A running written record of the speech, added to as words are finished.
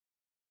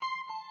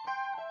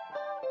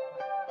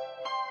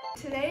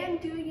Today I'm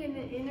doing an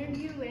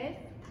interview with...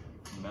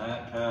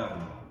 Matt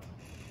Kavanaugh.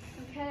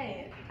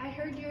 Okay, I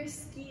heard you're a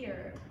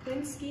skier.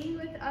 When skiing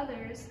with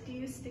others, do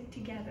you stick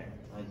together?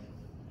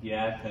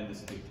 Yeah, I tend to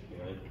stick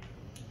together.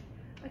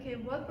 Okay,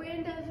 what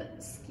brand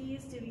of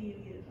skis do you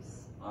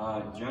use?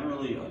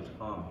 Generally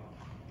atomic,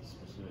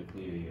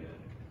 specifically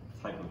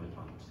a type of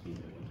atomic ski,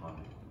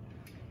 atomic.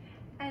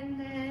 And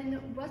then,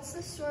 what's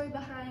the story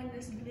behind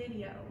this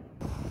video?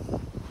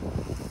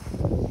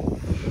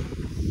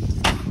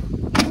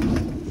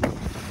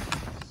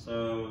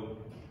 So,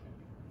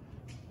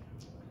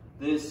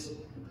 this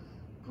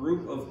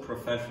group of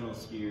professional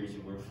skiers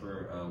who work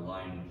for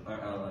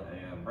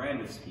a brand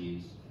of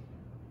skis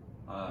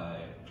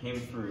came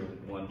through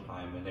one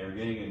time, and they were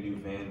getting a new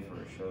van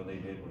for a show they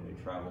did where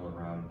they travel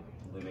around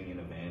living in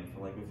a van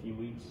for like a few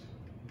weeks.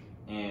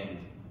 And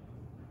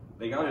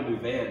they got a new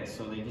van,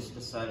 so they just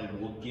decided,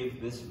 we'll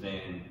give this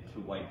van to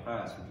White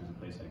Pass, which is the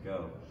place I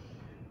go.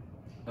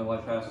 And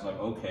White Pass was like,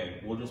 okay,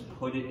 we'll just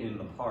put it in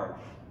the park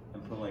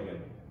and put like a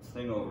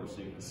thing over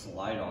so you can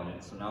slide on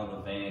it. So now the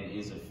van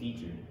is a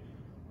feature.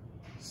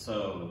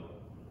 So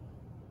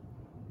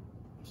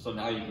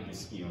now you can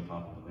just ski on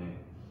top of the van.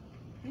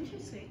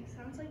 Interesting.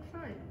 Sounds like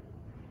fun.